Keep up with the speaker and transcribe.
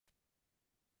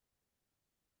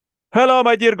Hello,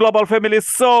 my dear global family.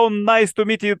 So nice to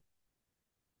meet you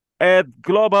at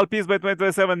Global Peace by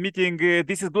 2027 meeting.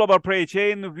 This is Global Prayer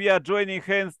Chain. We are joining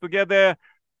hands together,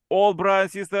 all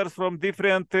brothers and sisters from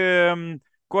different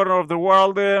corner of the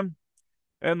world.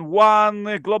 And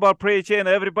one Global Prayer Chain,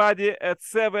 everybody at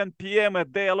 7 p.m.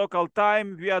 at their local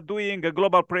time. We are doing a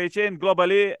Global Prayer Chain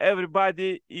globally.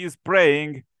 Everybody is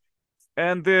praying.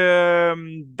 And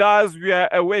thus we are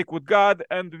awake with God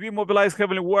and we mobilize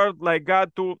heavenly world like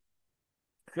God to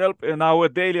help in our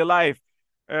daily life.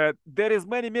 There is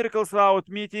many miracles throughout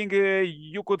meeting.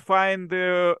 You could find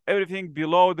everything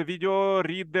below the video.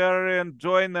 Read there and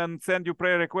join and send your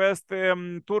prayer request.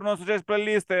 Turn on suggest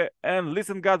playlist and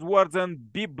listen God's words and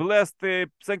be blessed.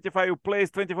 Sanctify your place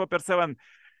 24/7.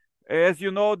 As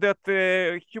you know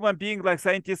that human being, like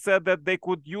scientists said, that they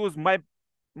could use my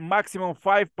maximum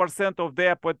 5% of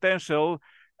their potential,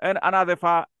 and another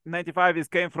 95 is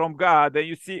came from God. And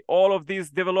you see all of this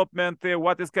development,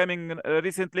 what is coming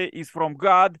recently is from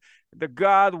God. The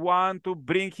God want to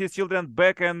bring his children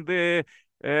back and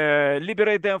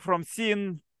liberate them from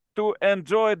sin to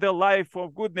enjoy the life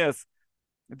of goodness.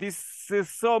 This is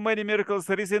so many miracles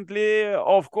recently.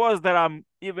 Of course, there are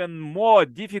even more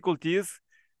difficulties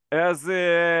as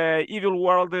evil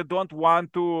world don't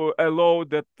want to allow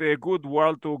that good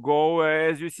world to go.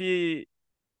 As you see,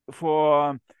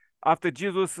 for after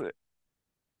Jesus,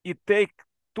 it take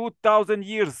 2,000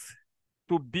 years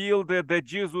to build the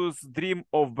Jesus dream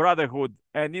of brotherhood,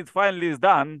 and it finally is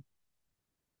done.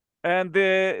 And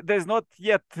there's not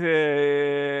yet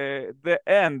the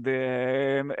end.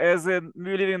 As we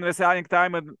live in Messianic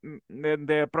time and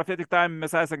the prophetic time,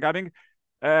 Messiah is coming.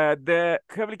 The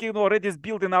heavenly kingdom already is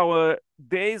built in our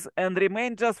days and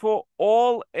remain just for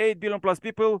all 8 billion plus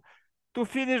people to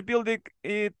finish building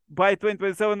it by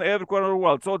 2027 every corner of the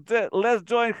world. So let's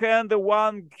join hand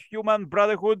one human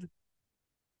brotherhood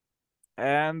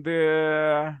and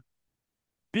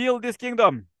build this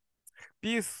kingdom.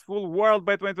 Peaceful world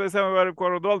by 2027 every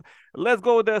corner of the world. Let's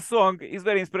go with the song. It's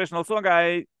very inspirational song.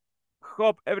 I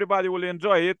hope everybody will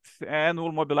enjoy it and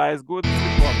will mobilize good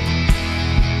support.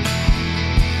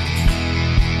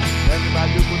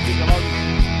 Everybody, you could sing along.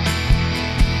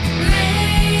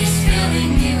 Grace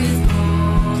filling me with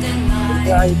golden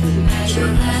light,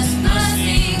 measureless,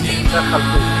 nothing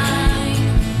divine.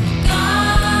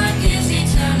 God gives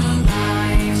eternal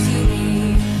life to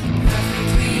me,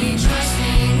 perfect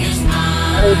rejoicing is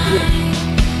mine.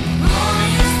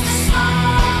 Glorious the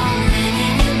song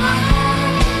ringing in my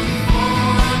heart, for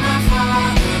my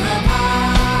Father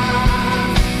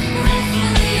above.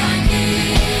 Gratefully I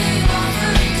give,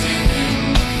 offering to Him,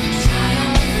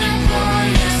 triumphant,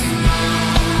 glorious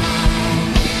love.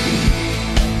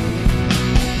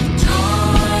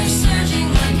 Joy surging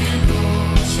like an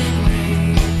ocean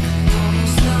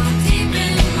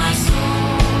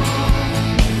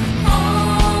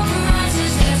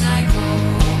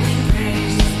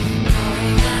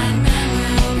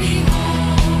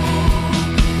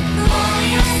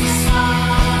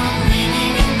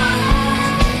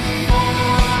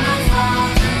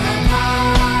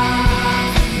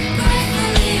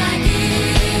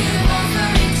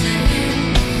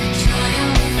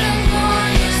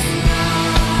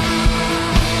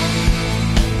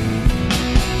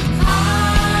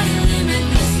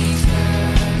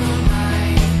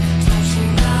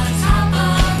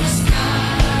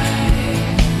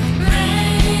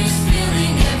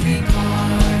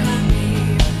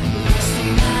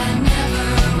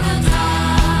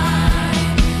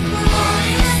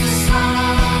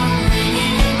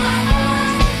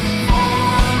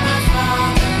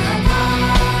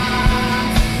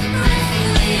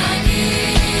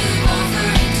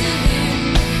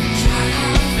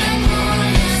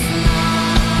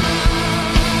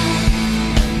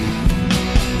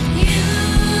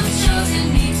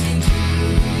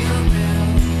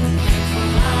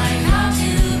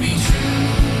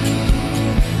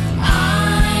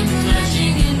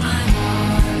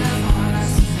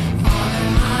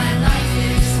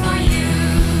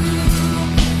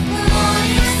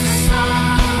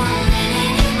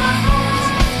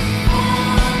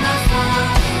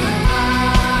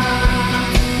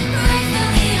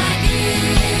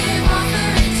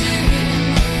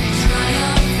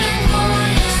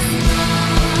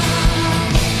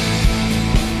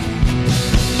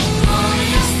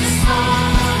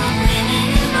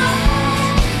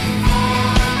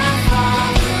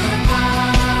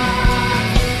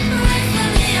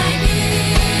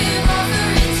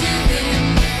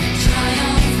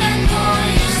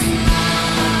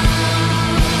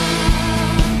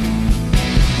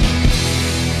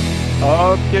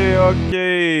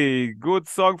good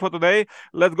song for today.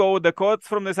 Let's go with the quotes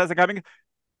from the Sasa coming.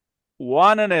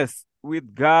 Oneness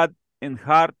with God in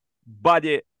heart,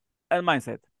 body, and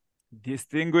mindset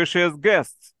distinguishes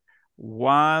guests.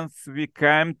 Once we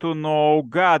came to know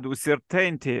God with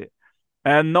certainty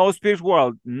and know spiritual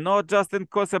world, not just in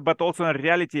concept but also in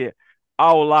reality,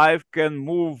 our life can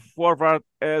move forward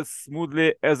as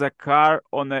smoothly as a car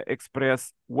on an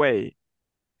expressway.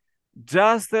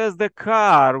 Just as the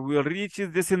car will reach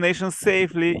its destination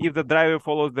safely if the driver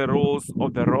follows the rules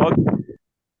of the road,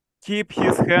 keep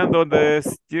his hand on the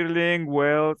steering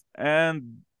wheel,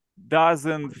 and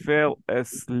doesn't fall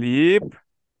asleep,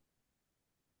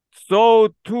 so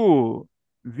too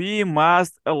we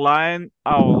must align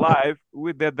our life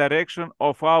with the direction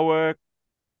of our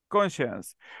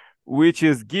conscience, which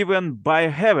is given by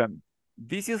heaven.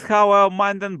 This is how our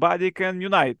mind and body can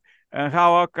unite, and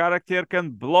how our character can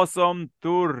blossom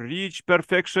to reach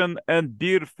perfection and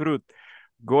bear fruit.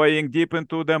 Going deep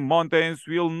into the mountains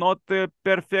will not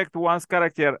perfect one's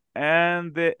character,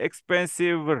 and the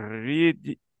extensive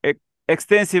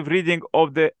reading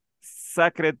of the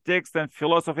sacred text and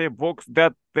philosophy books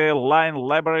that line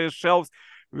library shelves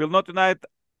will not unite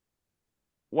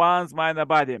one's mind and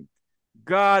body.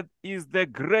 God is the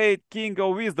great King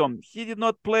of wisdom. He did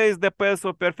not place the path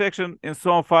of perfection in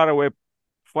some far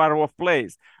off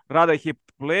place. Rather, He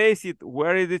placed it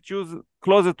where it is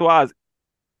closer to us,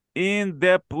 in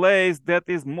the place that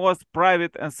is most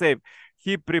private and safe.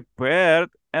 He prepared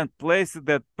and placed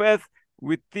that path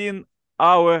within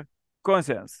our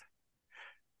conscience.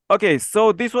 Okay,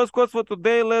 so this was quotes for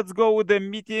today. Let's go with the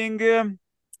meeting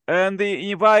and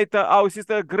invite our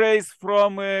sister Grace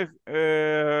from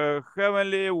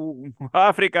Heavenly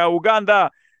Africa, Uganda.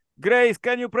 Grace,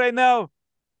 can you pray now?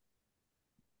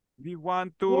 We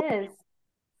want to Yes.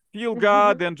 feel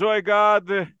God, enjoy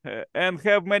God, and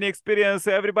have many experience.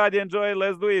 Everybody enjoy.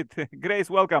 Let's do it. Grace,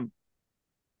 welcome.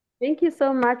 Thank you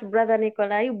so much, Brother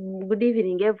Nikolai. Good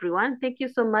evening, everyone. Thank you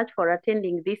so much for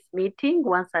attending this meeting.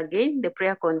 Once again, the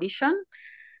prayer condition.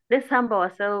 Let's humble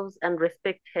ourselves and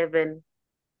respect heaven.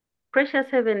 Precious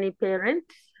Heavenly Parent,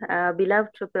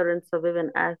 beloved true parents of heaven,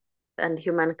 earth, and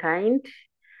humankind,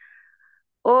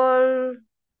 all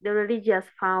the religious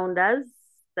founders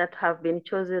that have been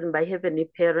chosen by Heavenly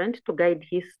Parent to guide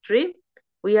history,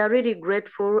 we are really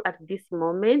grateful at this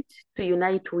moment to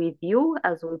unite with you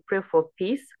as we pray for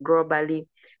peace globally.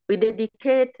 We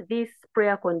dedicate this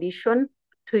prayer condition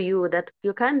to you, that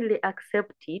you kindly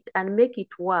accept it and make it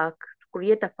work to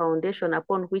create a foundation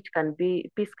upon which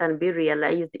peace can be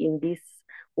realized in this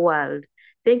world.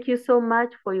 Thank you so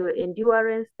much for your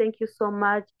endurance. Thank you so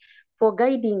much for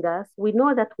guiding us. We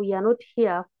know that we are not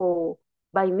here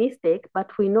by mistake, but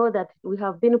we know that we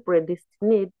have been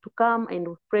predestined to come and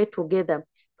pray together,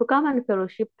 to come and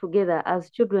fellowship together as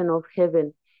children of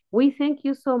heaven. We thank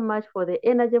you so much for the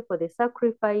energy, for the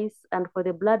sacrifice, and for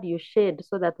the blood you shed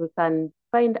so that we can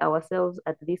find ourselves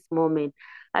at this moment.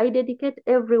 I dedicate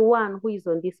everyone who is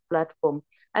on this platform.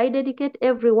 I dedicate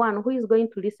everyone who is going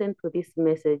to listen to this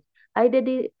message. I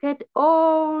dedicate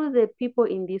all the people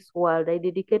in this world. I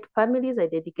dedicate families, I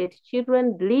dedicate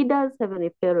children, leaders,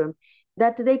 Heavenly Parent,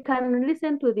 that they can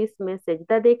listen to this message,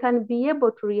 that they can be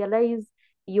able to realize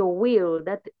your will,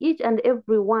 that each and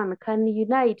every one can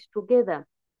unite together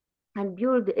and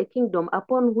build a kingdom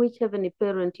upon which, Heavenly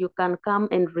Parent, you can come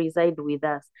and reside with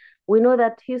us. We know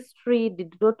that history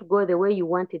did not go the way you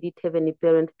wanted it, Heavenly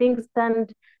Parent. Things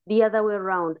turned the other way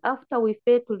around. After we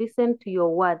failed to listen to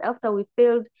your word, after we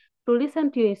failed to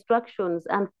listen to your instructions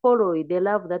and follow the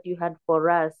love that you had for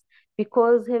us,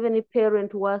 because Heavenly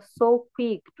Parent was so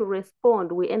quick to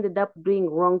respond, we ended up doing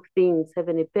wrong things,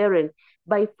 Heavenly Parent,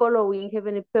 by following,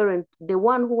 Heavenly Parent, the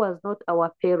one who was not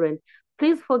our parent.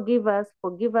 Please forgive us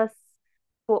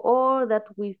for all that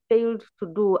we failed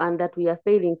to do and that we are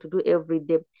failing to do every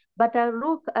day. But I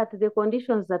look at the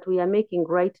conditions that we are making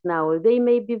right now. They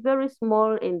may be very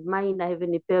small and minor,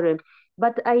 Heavenly Parent,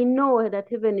 but I know that,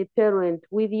 Heavenly Parent,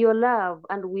 with your love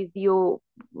and with your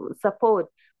support,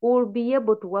 we will be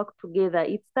able to work together.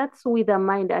 It starts with a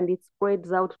mind and it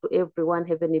spreads out to everyone,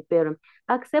 Heavenly Parent.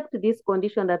 Accept this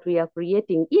condition that we are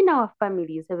creating in our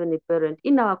families, Heavenly Parent,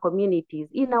 in our communities,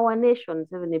 in our nations,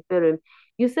 Heavenly Parent.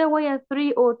 You say, where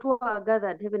 3 or 2 are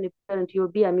gathered, Heavenly Parent, you'll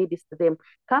be amidst them.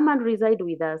 Come and reside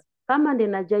with us. Come and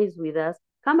energize with us.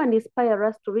 Come and inspire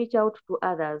us to reach out to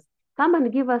others. Come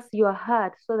and give us your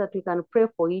heart so that we can pray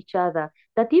for each other.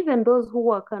 That even those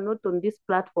who are cannot on this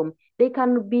platform, they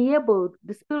can be able,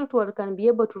 the spirit world can be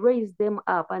able to raise them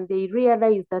up, and they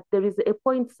realize that there is a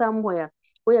point somewhere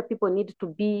where people need to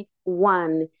be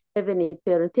one. Heavenly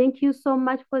Parent. Thank you so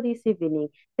much for this evening.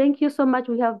 Thank you so much.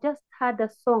 We have just had a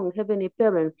song, Heavenly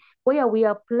Parent, where we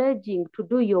are pledging to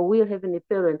do your will, Heavenly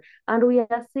Parent. And we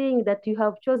are saying that you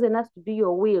have chosen us to do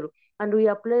your will. And we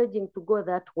are pledging to go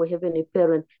that way, Heavenly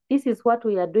Parent. This is what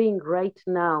we are doing right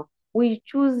now. We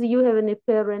choose you, Heavenly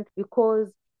Parent,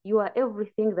 because you are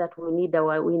everything that we need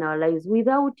in our lives.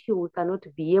 Without you, we cannot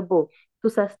be able to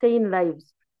sustain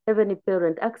lives. Heavenly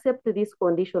Parent, accept this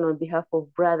condition on behalf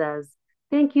of brothers.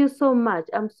 Thank you so much.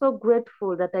 I'm so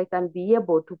grateful that I can be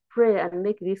able to pray and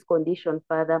make this condition,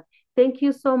 Father. Thank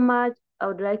you so much. I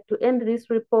would like to end this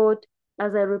report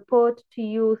as I report to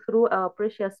you through our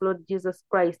precious Lord Jesus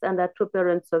Christ and our true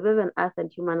parents of heaven, earth,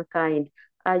 and humankind.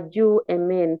 Adieu,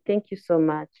 amen. Thank you so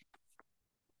much.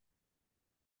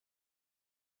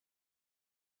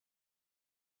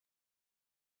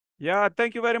 Yeah,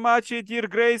 thank you very much, dear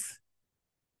Grace.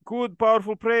 Good,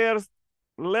 powerful prayers.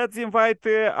 Let's invite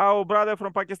our brother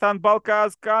from Pakistan,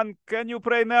 Balkaz. Can you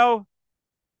pray now?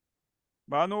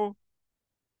 Banu?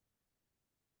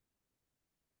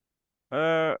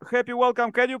 Happy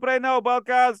welcome. Can you pray now,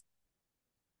 Balkaz?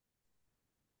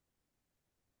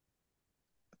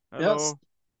 Hello.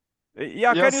 Yes.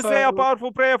 Yeah, can Yes, you say sir. a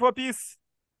powerful prayer for peace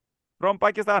from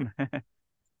Pakistan?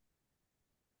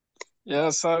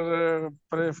 Yes, sir.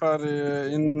 Pray for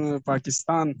in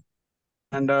Pakistan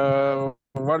and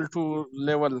world to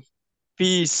level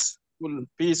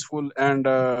peaceful and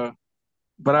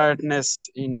brightness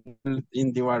in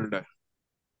the world.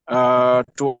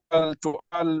 To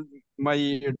all my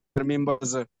dear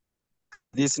members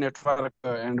this network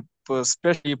and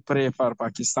especially pray for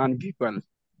Pakistan people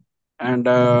and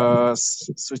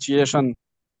situation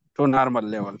to normal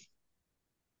level.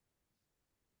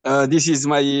 This is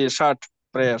my short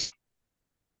prayer.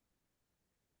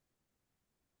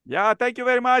 Yeah, thank you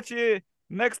very much.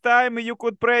 Next time you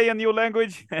could pray in your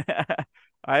language.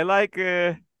 I like.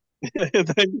 Thank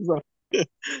you, sir. Yeah,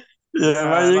 Yeah,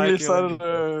 my I like English, your sir,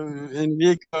 language. in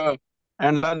week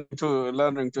and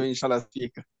learning to inshallah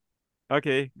speak.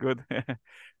 Okay, good.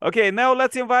 Okay, now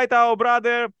let's invite our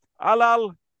brother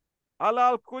Alal.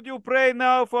 Alal, could you pray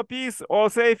now for peace or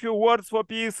say a few words for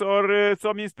peace or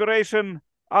some inspiration?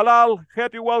 Alal,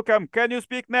 happy welcome. Can you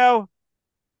speak now?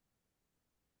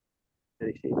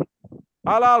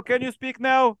 Alal, can you speak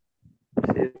now?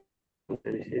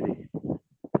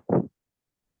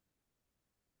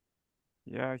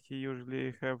 Yeah, he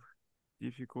usually have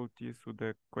difficulties with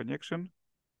the connection.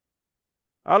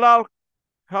 Alal,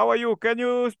 how are you? Can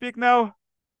you speak now?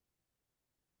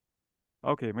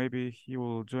 Okay, maybe he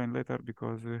will join later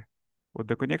because with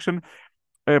the connection.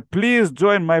 Please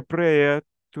join my prayer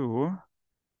too.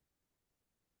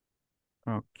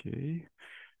 Okay.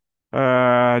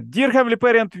 Dear Heavenly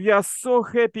Parent, we are so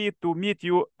happy to meet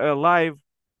you live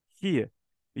here.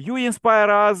 You inspire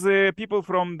us, people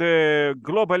from the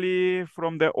globally,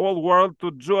 from the whole world,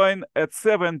 to join at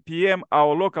 7 p.m.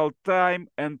 our local time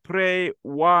and pray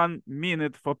 1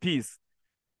 minute for peace.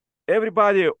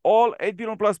 Everybody, all 8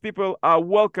 billion plus people are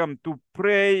welcome to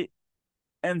pray,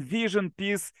 envision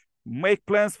peace, make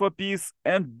plans for peace,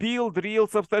 and build real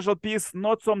substantial peace,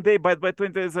 not someday, but by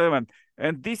 2027.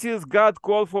 And this is God's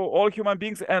call for all human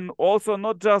beings, and also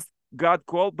not just God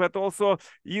call, but also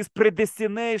is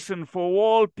predestination for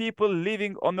all people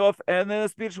living on earth and in the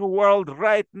spiritual world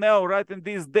right now, right in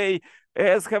this day,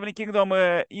 as Heavenly Kingdom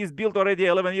is built already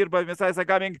 11 years, but Messiah are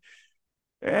coming.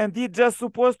 And it's just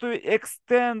supposed to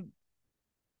expand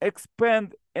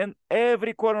in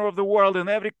every corner of the world, in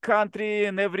every country,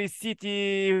 in every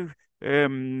city,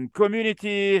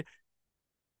 community,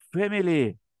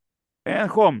 family, and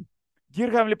home. Dear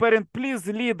Heavenly Parent, please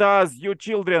lead us, your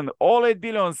children, all 8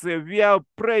 billions. We are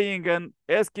praying and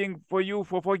asking for you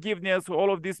for forgiveness,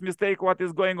 all of this mistake, what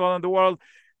is going on in the world.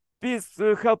 Please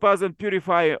help us and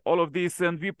purify all of this.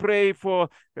 And we pray for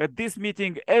this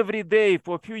meeting every day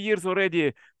for a few years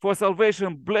already, for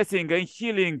salvation, blessing, and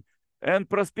healing, and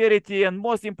prosperity, and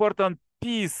most important,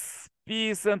 peace.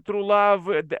 Peace and true love,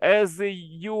 as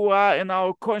you are in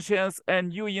our conscience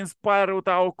and you inspire with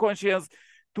our conscience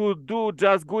to do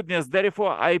just goodness.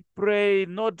 Therefore, I pray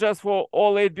not just for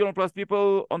all 8 billion plus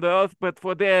people on the earth, but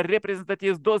for their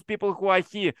representatives, those people who are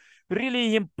here.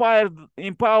 Really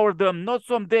empower them, not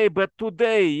someday, but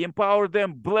today. Empower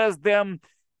them, bless them,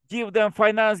 give them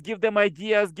finance, give them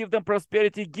ideas, give them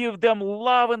prosperity, give them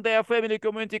love in their family,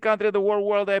 community, country, the whole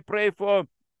world. I pray for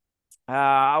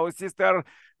our sister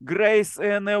Grace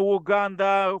in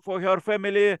Uganda, for her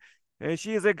family.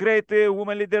 She is a great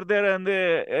woman leader there and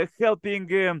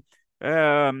helping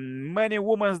many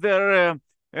women there.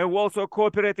 Also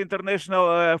cooperate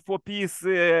international for peace.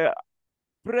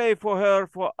 Pray for her,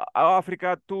 for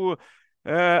Africa too.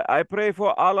 I pray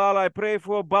for Alal. I pray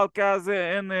for Balkaz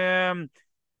and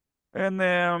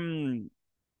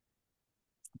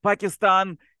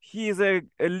Pakistan. He is a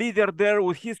leader there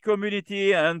with his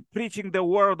community and preaching the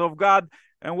word of God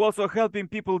and also helping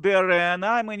people there. And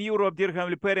I'm in Europe, dear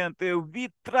Heavenly Parent. We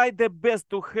try the best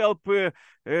to help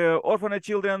orphanage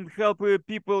children, help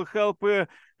people, help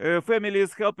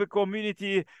families, help a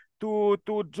community to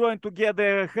join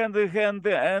together hand in hand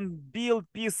and build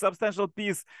peace, substantial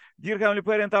peace. Dear Heavenly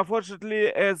Parent,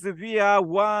 unfortunately, as we are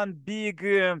one big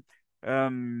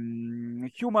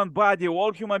human body,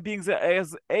 all human beings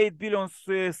as 8 billion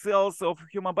cells of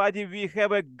human body, we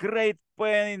have a great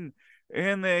pain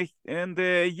in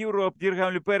Europe, dear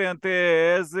Heavenly Parent,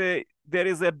 as there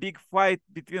is a big fight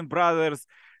between brothers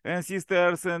and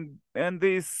sisters, and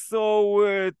this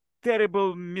so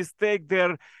terrible mistake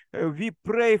there. We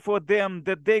pray for them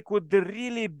that they could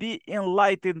really be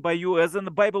enlightened by you, as in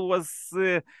the Bible was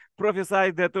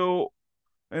prophesied that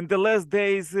in the last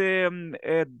days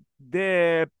the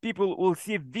people will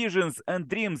see visions and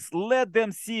dreams. Let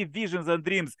them see visions and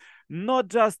dreams, not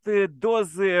just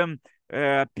those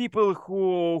people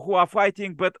who are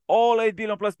fighting, but all 8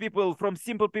 billion plus people, from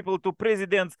simple people to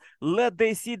presidents. Let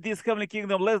they see this heavenly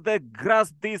kingdom. Let they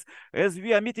grasp this. As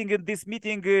we are meeting in this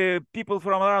meeting, people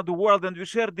from around the world, and we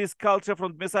share this culture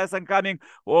from Messiah's coming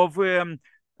of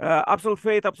absolute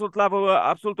faith, absolute love,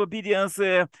 absolute obedience,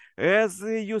 as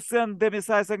you send the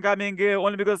Messiah coming,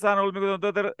 only because Son, only because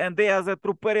daughter, and they as a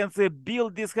true parents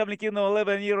build this heavenly kingdom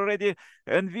 11 years already,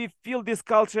 and we feel this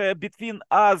culture between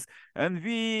us, and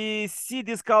we see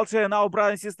this culture in our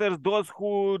brothers and sisters, those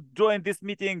who join this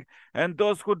meeting and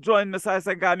those who join Messiah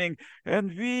coming,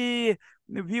 and we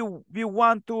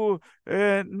want to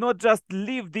not just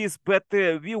live this, but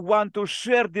we want to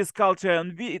share this culture,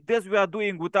 and this we are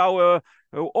doing with our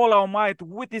all our might,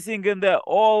 witnessing in the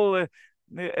all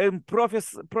and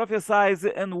prophesize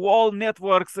in all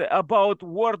networks about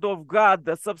word of God,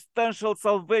 the substantial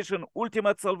salvation,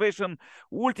 ultimate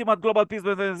global peace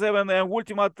by 2027, and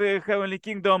ultimate heavenly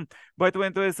kingdom by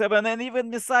 2027. And even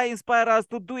Messiah inspire us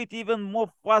to do it even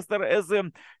more faster, as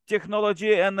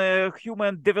technology and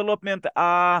human development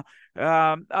are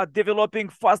developing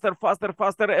faster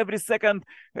every second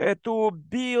to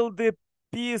build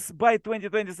peace by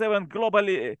 2027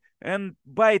 globally, and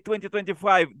by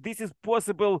 2025 this is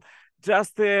possible.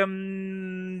 Just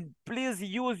please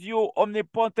use your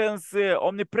omnipotence,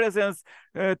 omnipresence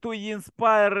to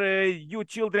inspire you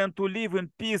children to live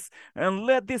in peace, and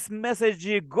let this message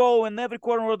go in every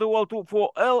corner of the world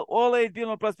for all 8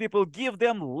 billion plus people. Give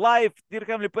them life, dear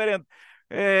Heavenly Parent,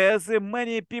 as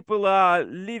many people are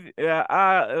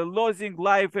losing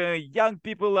life. Young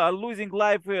people are losing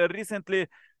life recently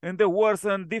in the wars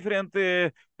and different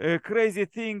crazy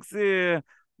things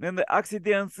and the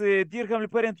accidents. Dear Heavenly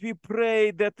Parent, we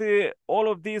pray that all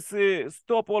of this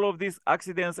stop all of these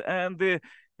accidents, and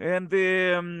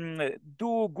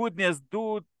do goodness,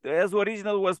 do as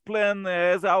original was planned,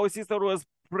 as our sister was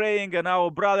praying and our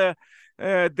brother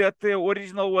that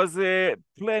original was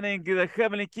planning the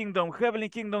heavenly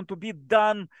kingdom to be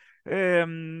done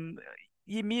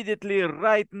immediately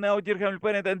right now, dear Heavenly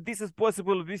Parent, and this is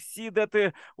possible. We see that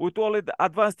with all the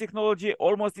advanced technology,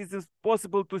 almost it is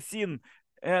possible to sin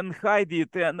and hide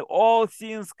it, and all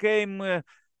sins came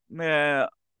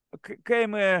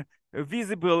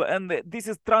visible, and this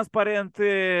is transparent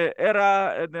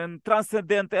era and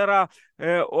transcendent era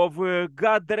of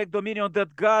God direct dominion,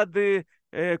 that God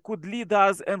could lead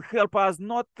us and help us,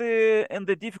 not in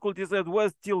the difficulties that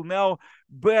was till now,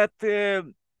 but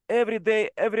every day,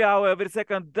 every hour, every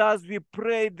second. Thus we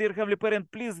pray, dear Heavenly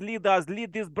Parent, please lead us,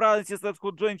 lead these brothers and sisters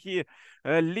who join here,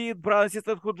 lead brothers and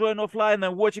sisters who join offline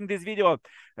and watching this video,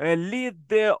 lead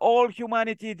all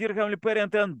humanity, dear Heavenly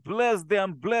Parent, and bless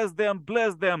them.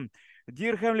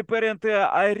 Dear Heavenly Parent,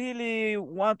 I really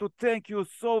want to thank you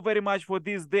so very much for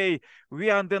this day. We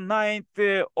are on the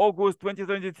 9th August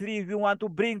 2023. We want to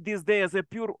bring this day as a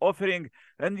pure offering,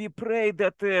 and we pray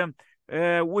that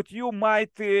with you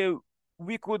might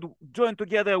we could join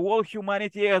together all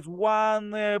humanity as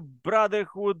one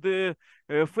brotherhood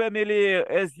family,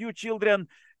 as you children,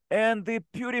 and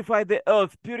purify the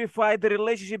earth, purify the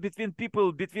relationship between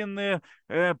people, between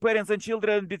parents and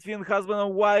children, between husband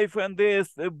and wife, and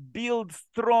build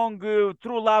strong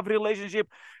true love relationship,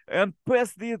 and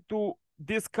pass to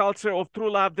this culture of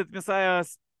true love that Messiah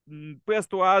passed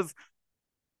to us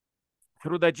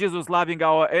through the Jesus loving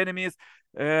our enemies,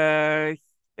 and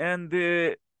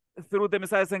through the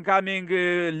Messiah second coming,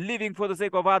 living for the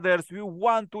sake of others. We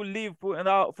want to live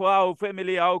for our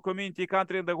family, our community,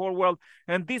 country, and the whole world.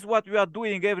 And this is what we are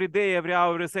doing every day, every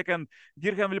hour, every second.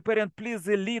 Dear Heavenly Parent, please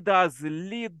lead us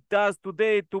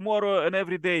today, tomorrow, and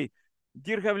every day.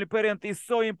 Dear Heavenly Parent, it's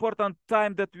so important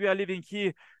time that we are living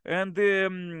here, and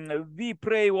we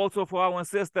pray also for our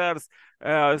ancestors.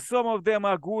 Some of them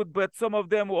are good, but some of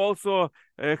them also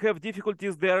have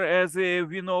difficulties there, as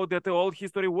we know that all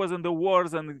history was in the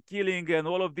wars and killing and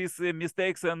all of these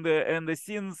mistakes and the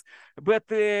sins. But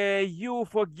you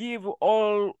forgive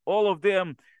all of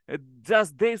them.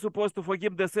 Just they supposed to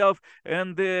forgive themselves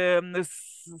and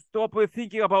stop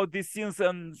thinking about these sins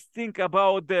and think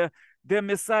about the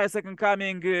Messiah second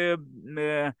coming,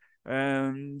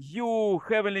 you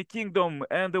heavenly kingdom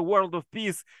and the world of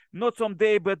peace, not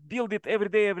someday, but build it every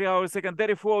day, every hour, second.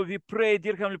 Therefore, we pray,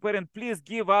 dear Heavenly Parent, please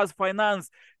give us finance.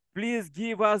 Please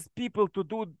give us people to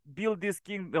build this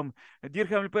kingdom. Dear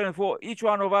Heavenly Parent, for each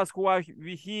one of us who are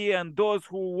here and those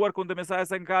who work on the Messiah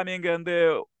second coming, and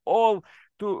all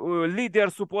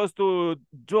leaders supposed to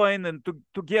join and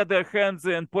together hands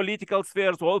in political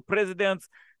spheres, all presidents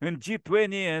and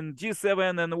G20 and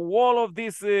G7 and all of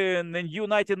this and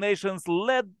United Nations,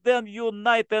 let them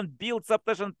unite and build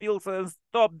sufficient peace and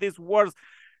stop these wars.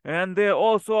 And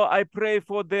also I pray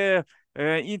for the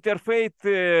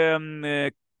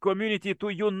interfaith community to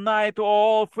unite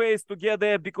all faiths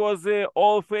together, because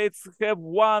all faiths have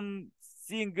one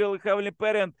single Heavenly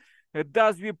Parent.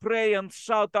 Thus we pray and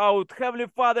shout out, Heavenly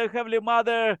Father, Heavenly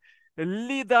Mother,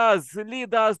 lead us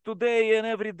today and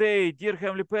every day. Dear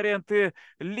Heavenly Parent,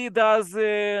 lead us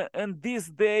in this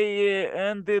day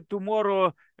and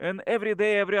tomorrow and every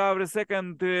day, every hour, every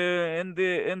second, in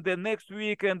the next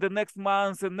week and the next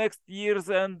months and next years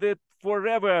and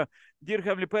forever. Dear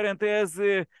Heavenly Parent, as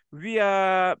we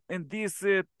are in this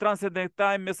transcendent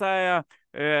time, Messiah,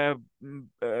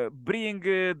 bring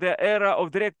the era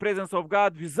of direct presence of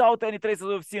God without any traces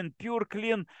of sin, pure,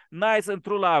 clean, nice, and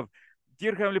true love.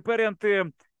 Dear Heavenly Parent,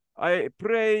 I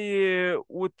pray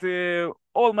with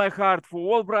all my heart for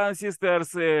all brothers and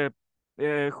sisters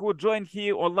who join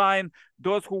here online,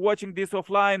 those who watching this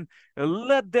offline.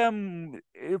 Let them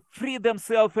free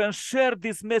themselves and share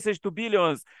this message to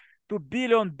billions, to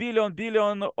billion of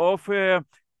billions of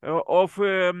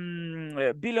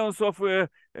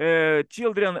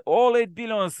children, all 8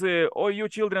 billions, all you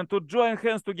children, to join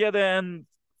hands together and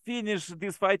finish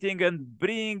this fighting and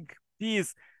bring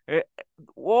peace.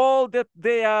 All that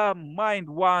their mind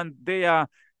want, their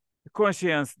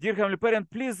conscience. Dear Heavenly Parent,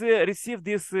 please receive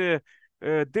this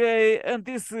day and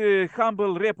this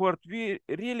humble report. We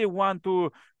really want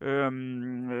to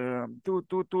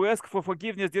ask for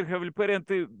forgiveness, dear Heavenly Parent.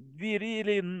 We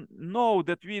really know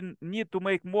that we need to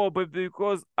make more, but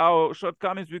because our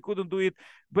shortcomings, we couldn't do it.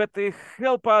 But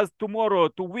help us tomorrow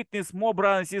to witness more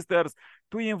brothers and sisters,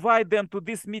 to invite them to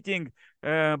this meeting,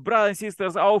 brothers and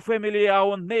sisters, our family,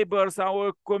 our neighbors,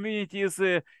 our communities,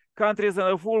 countries,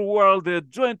 and the full world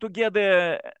join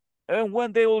together. And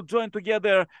when they will join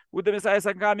together with the Messiah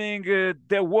coming,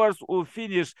 the wars will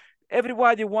finish.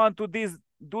 Everybody want to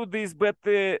do this, but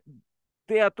they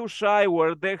are too shy,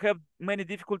 or they have many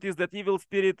difficulties that evil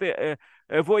spirit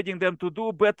avoiding them to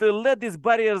do. But let these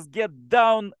barriers get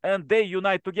down and they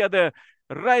unite together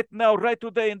right now, right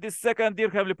today, in this second, dear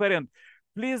Heavenly Parent.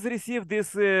 Please receive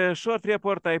this short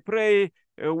report. I pray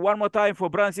one more time for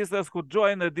brothers and sisters who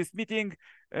join this meeting,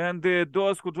 and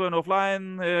those who join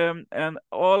offline, and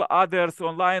all others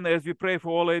online, as we pray for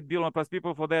all 8 billion plus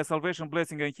people for their salvation,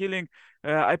 blessing, and healing.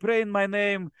 I pray in my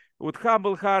name with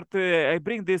humble heart. I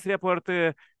bring this report.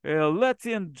 Let's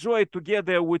enjoy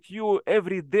together with you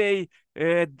every day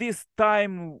this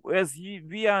time, as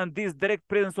we are in this direct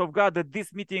presence of God at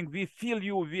this meeting. We feel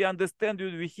you, we understand you,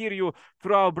 we hear you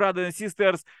through our brothers and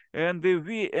sisters, and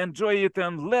we enjoy it.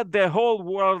 And let the whole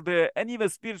world, and even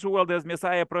spiritual world, as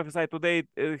Messiah prophesied today,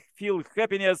 feel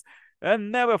happiness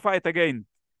and never fight again.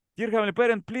 Dear Heavenly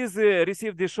Parent, please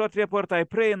receive this short report. I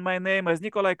pray in my name as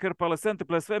Nicolae Kirpala, Center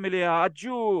plus family.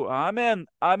 Adieu. Amen.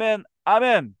 Amen.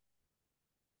 Amen.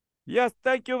 Yes,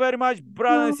 thank you very much,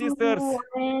 brothers and sisters.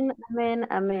 Amen, amen,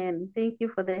 amen. Thank you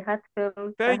for the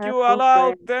heartfelt. Thank you, heartfelt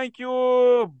Alal. prayer. Thank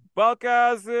you,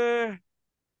 Balkaz.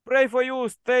 Pray for you.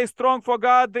 Stay strong for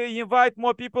God. Invite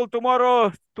more people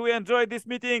tomorrow to enjoy this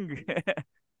meeting.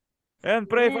 And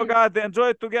pray for Amen. God. Enjoy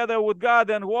it together with God,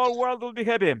 and whole world will be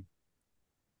happy.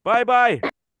 Bye-bye.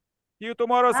 See you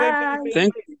tomorrow, same time, Bye. same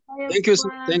Thank, place. Bye, thank you, sir.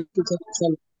 everyone. Thank you, sir.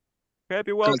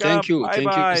 Happy Thank welcome. you. Thank you,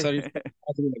 Bye-bye. sir.